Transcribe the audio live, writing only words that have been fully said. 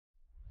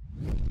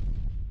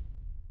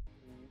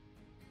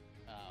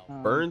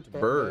Burnt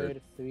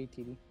Bird.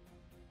 BurntBird3TV.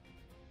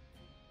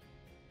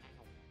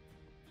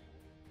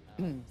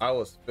 I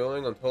was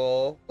feeling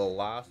until the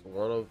last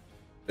one of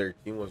their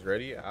team was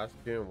ready. Asked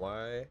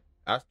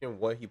him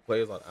what he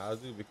plays on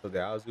Azu because the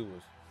Azu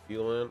was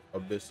feeling a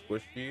bit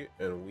squishy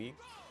and weak,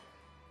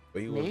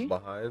 but he was Me?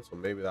 behind, so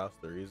maybe that's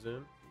the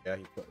reason. Yeah,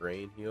 he put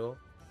Rain Heal.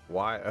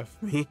 Why F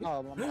me?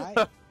 Oh,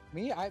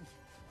 me, I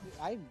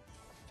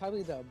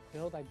probably the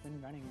build I've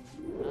been running.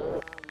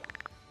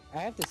 I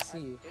have to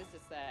see. Who's to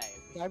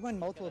say? I run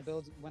multiple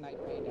builds when I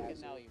played I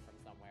Azu. know you from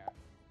somewhere.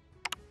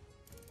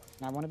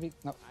 And I want to be.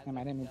 No, I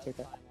didn't mean to take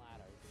that. Climb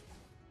ladders.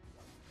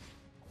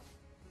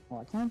 Oh,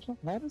 I can't jump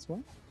ladders. What?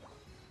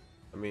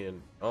 I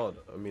mean,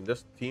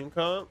 this team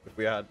comp. If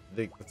we had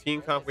the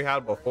team comp we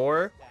had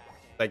before,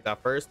 like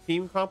that first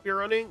team comp you're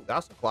running,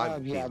 that's a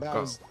climbing Yeah, team that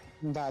comp. was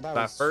that That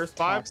was first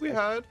five toxic. we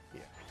had,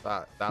 yeah,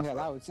 that's Yeah,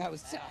 that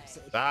was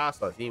toxic.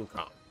 that's a team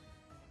comp.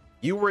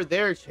 You were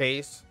there,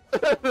 Chase.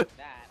 That, I'm the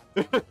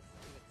stupid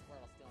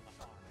squirrel stealing the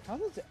farm. How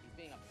does He's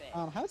being a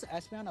bitch. how's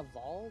Espeon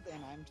evolved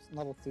and I'm just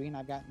level 3 and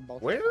I've gotten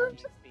both. Where? of them?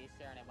 He's a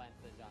speedster and it went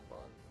to the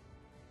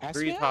jungle.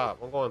 Three Espeon? top.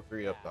 I'm going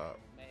three up top.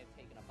 May have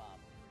taken a bump.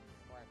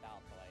 Or a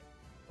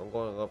Baltoy. I'm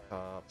going up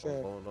top. Sure.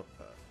 I'm going up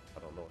top. I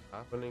don't know what's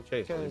happening,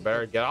 Chase. Sure. You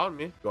better get on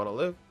me. You want to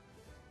live?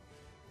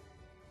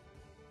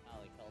 Oh,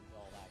 he killed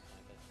Joel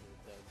actually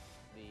because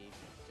the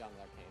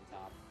jungler came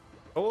top.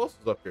 Who else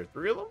is up here?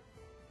 Three of them?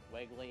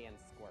 Wiggly and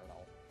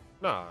Squirtle.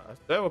 Nah, is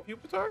that a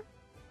Pupitar?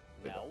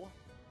 No?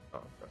 Oh,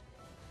 okay.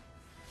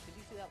 Did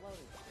you see that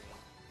loading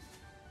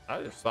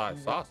screen? I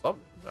saw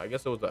something. I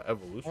guess it was the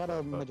evolution. I had a I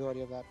thought.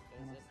 majority of that.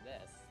 It was just this.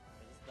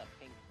 It was just the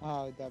pink.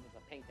 Oh, It that was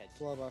a pink pitch.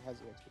 Slobo has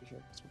the XP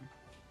shirt. That's fine.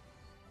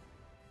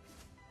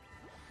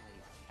 Oh,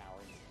 you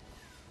cowards.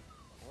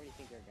 Where do you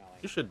think you're going?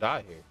 You should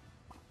die here.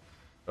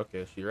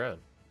 Okay, she ran.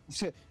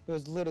 It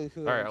was literally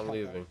who. All right, I'm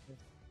leaving.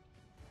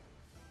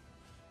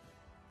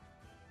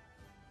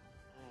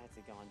 It's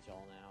a gone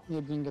Joel now.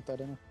 You can get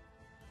that in.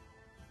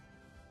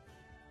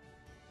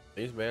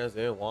 These mans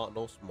didn't want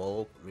no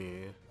smoke,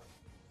 man.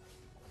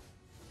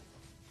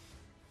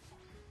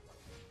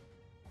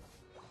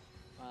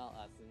 Well,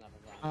 that's enough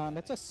of that.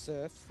 It's a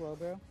surf flow,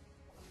 bro.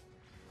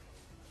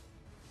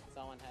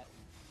 Someone had.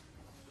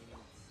 He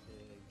needs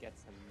to get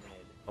some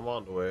mid. I'm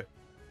on the way.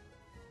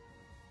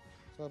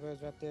 Flow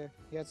bro's right there.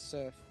 He has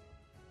surf.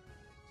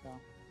 So.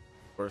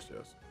 Of course,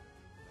 yes.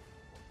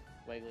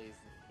 Wiggly's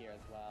here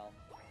as well.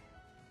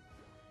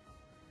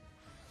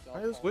 Joel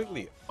Why is pulled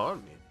Wiggly up. on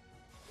me?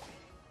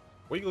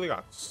 Wiggly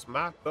got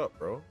smacked up,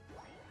 bro.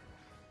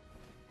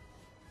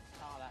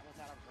 Oh, that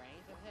was out of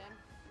range of him?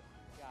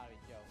 You gotta be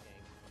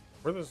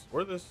joking.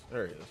 Where this?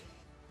 There he is.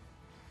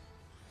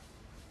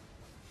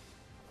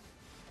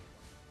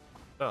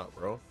 Nah,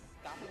 bro.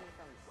 Stopping me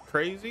from.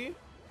 Crazy.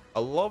 I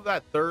love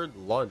that third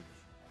lunge.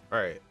 All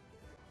right.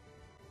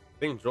 I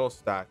think Joel's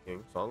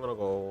stacking, so I'm gonna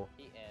go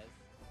He is.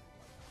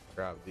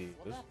 grab these.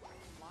 Well, that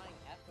flying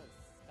F was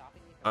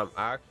stopping me from. I'm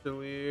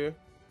actually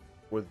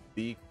with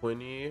B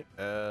Quinny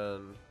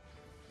and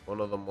one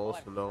of the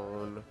most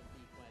known.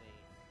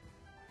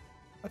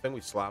 I think we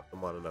slapped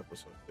him on an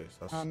episode.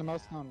 That's, The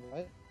most known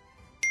what?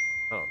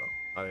 I don't know.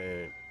 I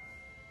didn't.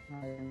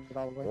 I didn't get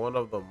all the way. One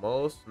of the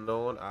most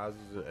known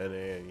Azus in NA,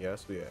 and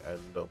yes, we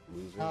ended up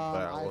losing, but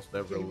I almost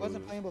never He lose.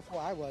 wasn't playing before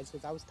I was,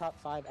 because I was top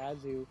 5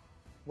 Azu,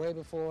 way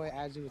before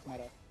Azu was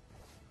meta.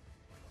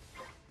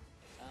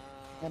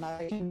 And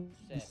I can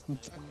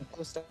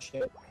post that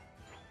shit.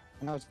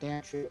 And I was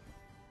damn true.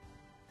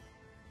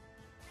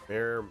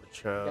 Mirror,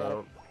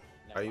 Machamp.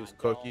 I use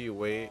Cookie,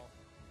 wait.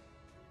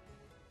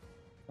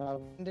 When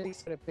did he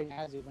start playing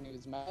Azu? When he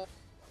was meta?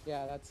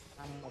 Yeah, that's,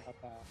 I don't know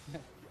about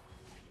that.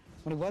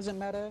 When he wasn't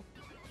meta,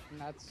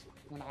 and that's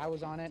when I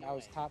was on it, I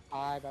was top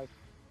 5.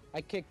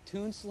 I kicked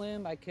Toon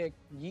Slim, I kicked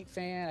Yeet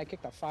Fan, I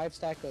kicked a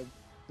 5-stack of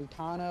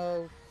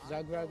Lutano,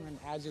 Zugrug,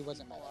 and Azu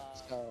wasn't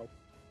meta.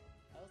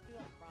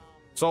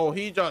 So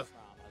he just,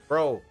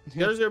 bro,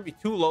 there's gonna be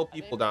 2 low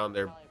people down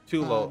there.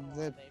 2 low.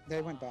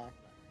 They went back.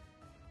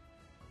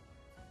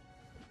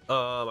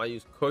 I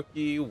use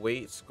Cookie,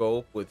 weight,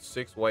 scope with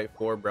 6 white,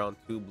 4 brown,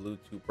 2 blue,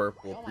 2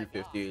 purple, Oh my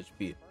 350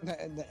 HP.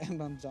 The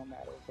emblems don't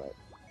matter, but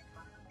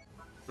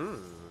Hmm.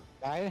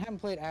 I haven't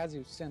played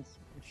Azu since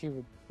she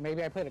would.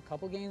 Maybe I played a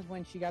couple games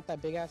when she got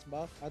that big ass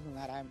buff. Other than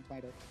that, I haven't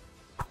played it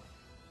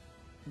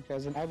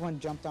because everyone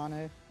jumped on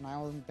it, and I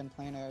only been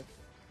playing it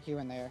here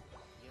and there.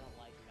 You don't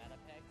like meta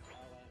picks? Oh,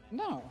 wait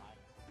a minute.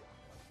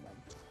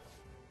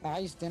 No,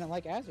 I just didn't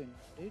like Azu,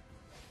 dude.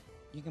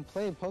 You can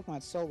play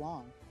Pokemon so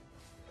long,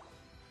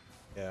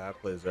 Yeah, I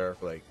played Zera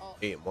for like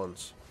 8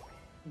 months.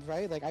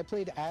 right? Like I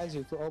played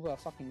Azu for over a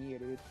fucking year,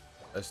 dude.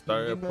 I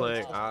started know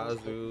playing it's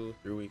Azu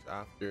 3 weeks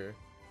after.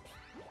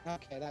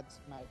 Okay, that's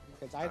my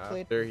because I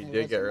played. After he and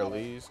it did get wasn't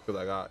meta. released,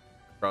 because I got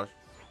crushed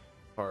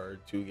hard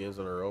 2 games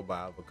in a row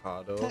by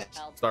Avocado.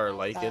 Started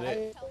liking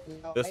it.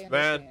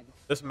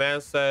 This man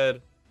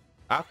said,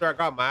 after I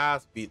got my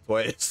ass beat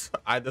twice,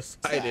 I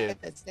decided.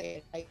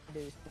 I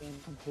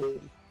understand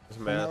completely. This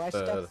No, man I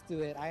said, stuck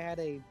through it. I had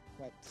a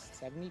what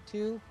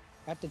 72.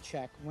 I have to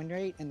check win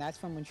rate, and that's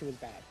from when she was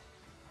bad.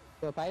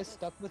 So if I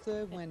stuck with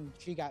her when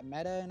she got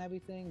meta and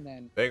everything,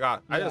 then They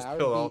got. I yeah, just I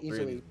killed would all be three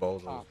of these easily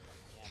bozos. top,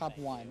 Yeah, top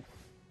thank one. you.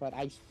 But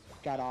I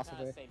got I was off of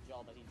trying her. to save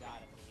Joel, but he died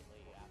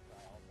immediately after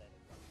I ulted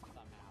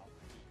somehow.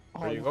 Oh,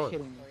 Where you you going?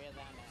 kidding me? 3 of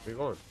them. Where you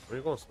going? Where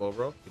you going, slow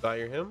bro? You thought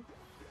you're him?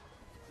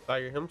 Thought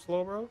you're him,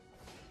 slow bro?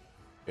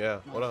 Yeah.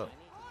 No. What up?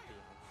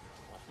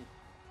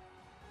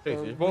 I need to Chase,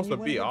 So you're when supposed you to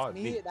went be against odd.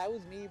 me, that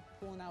was me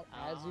pulling out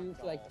I Azu want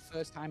for like Joel. the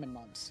first time in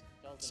months.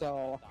 Joel's the So-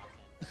 next best option.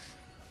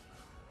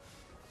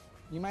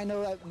 You might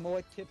know that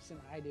more tips than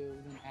I do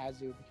than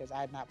Azu because I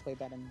had not played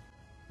that in,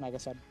 like I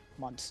said,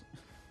 months.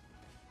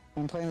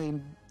 I'm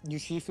playing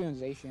Yushifu and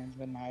Zacian's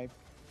been my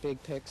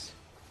big picks.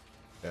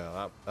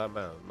 Yeah, that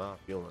man is not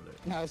feeling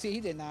it. No, see, he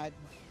did not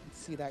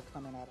see that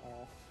coming at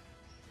all.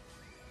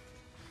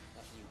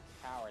 That you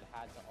coward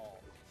had to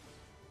ult.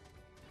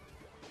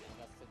 And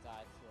just to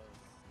die to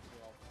a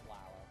little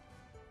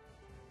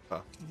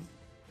flower. Huh.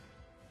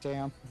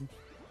 Damn.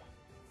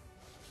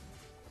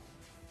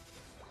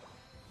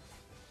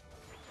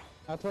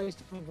 That's why I used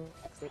to move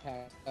extra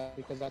tags,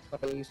 because that's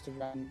what I used to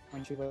run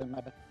when she wasn't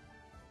meta.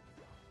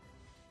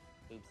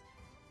 Oops.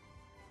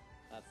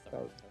 That's the So-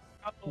 wrong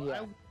person. Oh,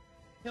 Yeah. I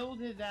killed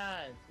his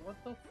ass.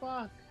 What the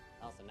fuck?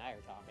 Also, now you're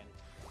talking.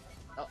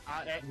 Oh,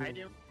 I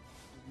didn't.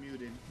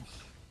 Muted.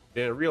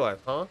 Didn't realize,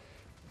 huh?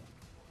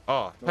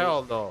 Oh,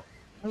 hell no.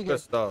 We Good good.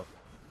 stuff.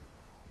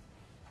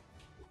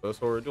 That's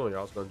what we're doing.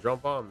 Y'all's gonna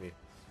jump on me.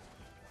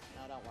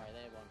 No, don't worry,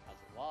 they won't touch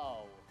it.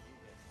 Whoa.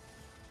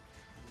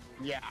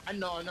 Yeah, I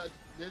know.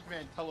 This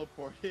man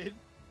teleported.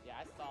 Yeah,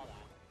 I saw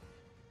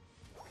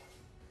that.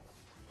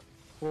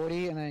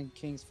 40 and then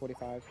King's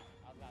 45. I was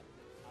about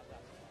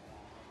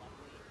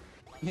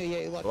to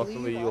Yeah,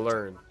 Luckily, you lost.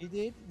 learned. You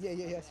did? Yeah,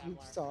 yes, I you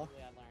learned, saw.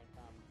 luckily I learned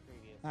from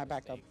previous Alright,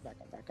 back up, mistakes. back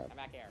up, back up. Come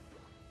back here.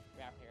 Come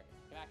back here.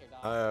 Come back here,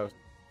 dog. I have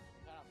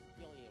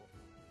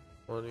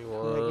I'm gonna kill you.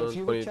 21, if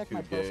you would check 22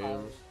 my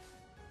profile-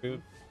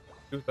 games.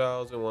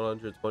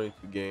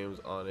 2,122 games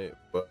on it,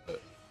 but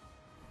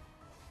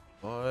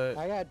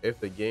I got. if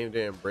the game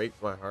didn't break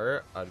my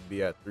heart, I'd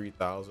be at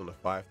 3,000 to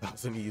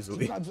 5,000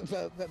 easily. but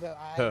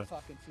I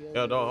fucking feel.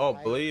 Yeah, you, no, oh,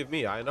 I- believe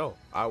me, I know.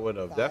 I would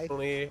have I-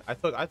 definitely. I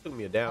took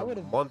me a damn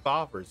would've- month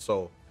off or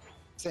so.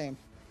 Same.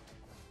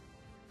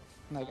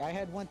 Like I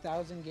had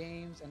 1,000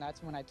 games, and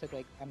that's when I took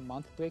like a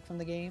month break from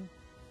the game.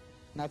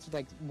 And that's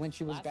like when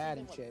she was Last bad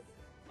season and shit.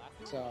 last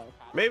season So- was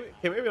crap.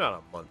 Maybe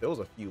not a month. It was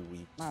a few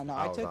weeks. No,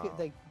 I was took it out.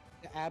 like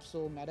the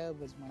absolute meta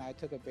was when I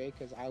took a break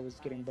because I was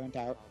getting burnt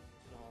out.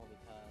 No,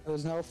 because There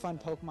was no fun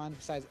Pokemon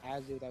besides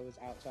Azu that was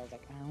out, so I was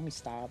like, let me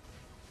stop.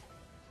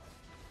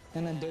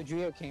 And then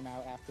Dodrio came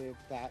out after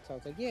that, so I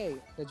was like, yay,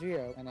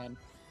 Dodrio, and then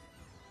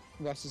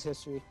the rest is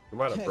history. We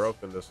might have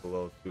broken this a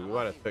little too. We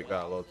might have picked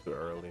that a little too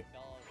early.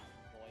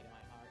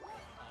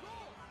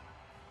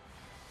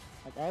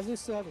 Like Azu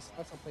still has a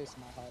special place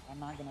in my heart. I'm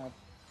not gonna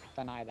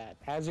deny that.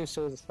 Azu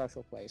still has a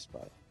special place,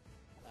 but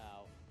Oh,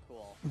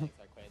 cool. Thanks,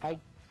 Arquade.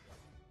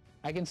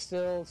 I can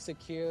still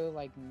secure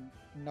like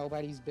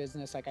nobody's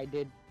business like I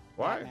did.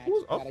 Why? that match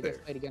Who's that up I there?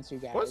 just played against you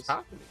guys. What's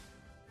happening?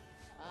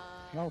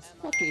 No Emma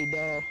fucking no.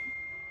 and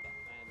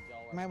Joel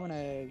were Might pushing wanna-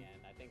 again.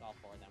 I think all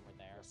 4 of them were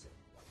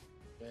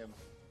there. Damn.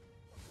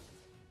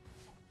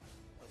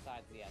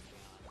 Besides the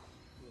Espeon,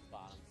 who was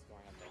bottom,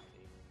 scoring a 50.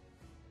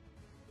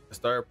 I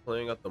started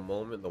playing at the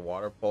moment. The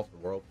Water Pulse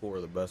and Whirlpool were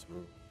the best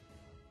move.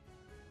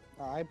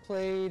 I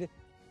played,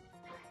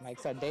 like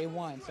I said, day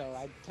one, so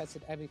I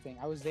tested everything.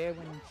 I was there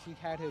when she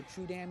had her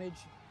true damage.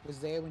 Was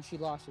there when she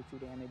lost her true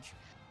damage.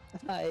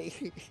 Like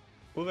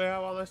Who they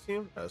have on this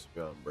team?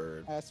 Espeon,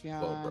 Bird. bro.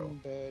 Espeon,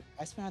 but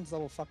Espeon's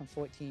level fucking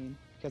 14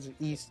 because of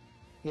East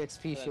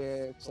EXP So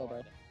share that's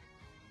Silver. scored.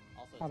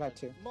 Also, How about it's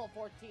two? Level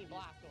 14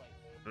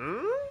 Blastoise.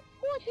 Hmm?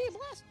 14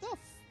 blast the fuck?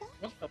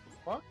 What the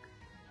fuck?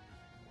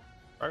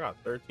 I got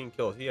 13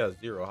 kills. He has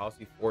 0. How's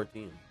he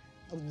 14?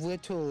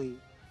 Literally.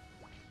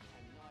 I have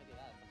no idea.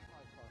 That is a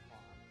hardcore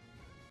farm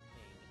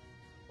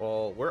game.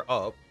 Well, we're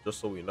up, just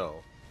so we know.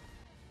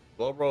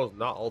 Slowbro's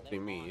not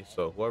ulting me,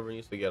 so whoever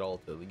needs to get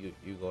ulted,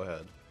 you go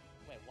ahead.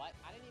 Wait, what?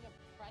 I didn't even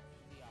press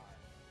ZR.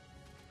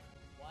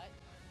 What?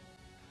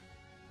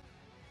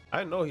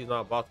 I know he's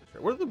not about to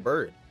turn. Where's the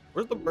bird?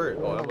 Where's the bird?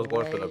 Oh, Emma's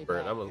going for the Way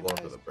bird. back. Emma's going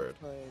for the bird.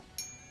 But,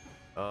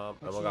 Emma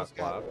she got just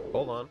got- clapped.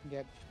 Hold on.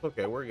 yep.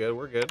 Okay, we're good.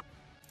 We're good.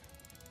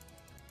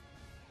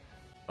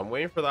 I'm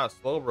waiting for that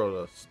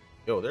Slowbro to.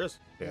 Yo, there's.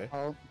 Okay. Oh,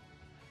 I think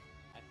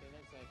they're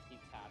just gonna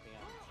keep tapping him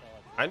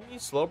until I it's need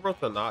Slowbro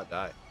to not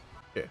die.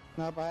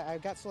 nope, I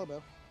got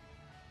Slowbo.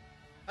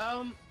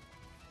 Oh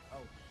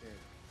shit.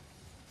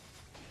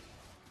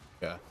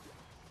 Yeah.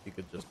 He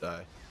could just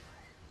die.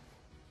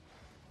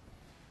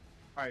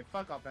 Alright,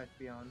 fuck off,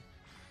 Espeon.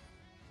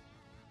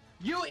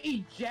 You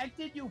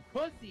ejected, you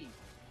pussy!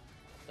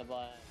 the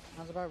butt.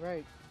 Sounds about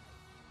right.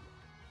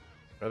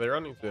 Are they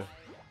running to? No,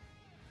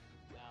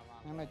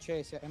 I'm gonna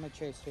chase. Yeah, I'm gonna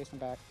chase. Chase him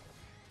back.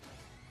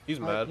 He's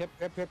Oh, mad. Yep.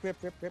 I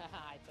took both.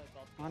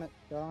 On it.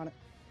 Go on it.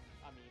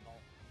 I'm evil.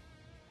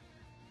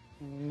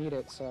 You need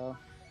it. So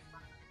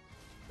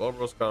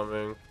Slowbro's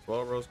coming.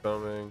 Slowbro's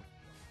coming.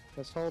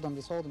 just hold him.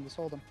 Just hold him. Just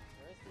hold him.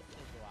 Where is this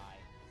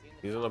Iguai? Is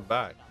he He's in top the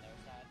back. down there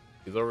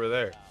He's over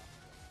there. Oh.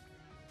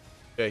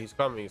 Yeah, he's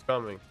coming. He's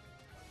coming.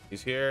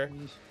 He's here.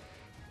 Yeesh.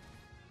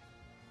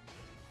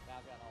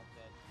 Bad got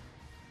ulted.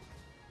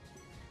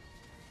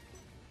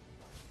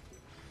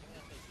 I'm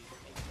gonna say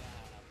take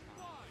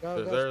that out.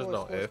 Go, go, There's score,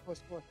 no score, if. score,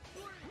 score.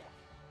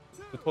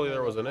 Who told you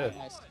there was an if?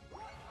 Nice.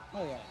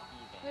 Oh yeah.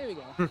 There we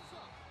go.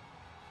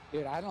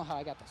 Dude, I don't know how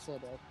I got the slow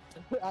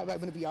bro. I'm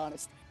gonna be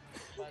honest.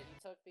 But you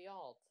took the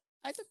ult.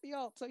 I took the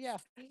ult, so yeah.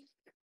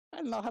 I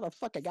don't know how the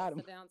fuck I got him.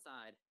 The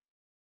downside.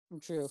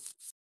 True.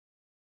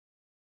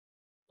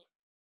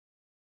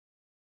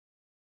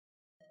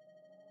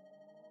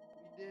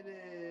 We did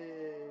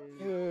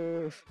it.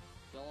 Oof.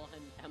 Joel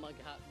and Emma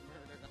got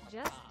murdered on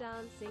Just top.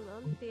 dancing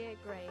on their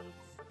graves.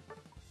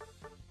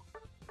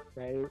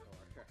 Right. Sure.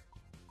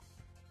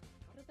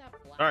 How did that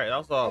black? All right,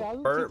 that's all. Yeah, I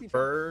was Burnt TTV.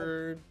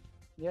 Bird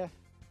Yeah. How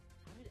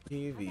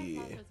did TV.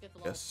 Blackness get the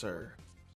Yes, lowest sir. score?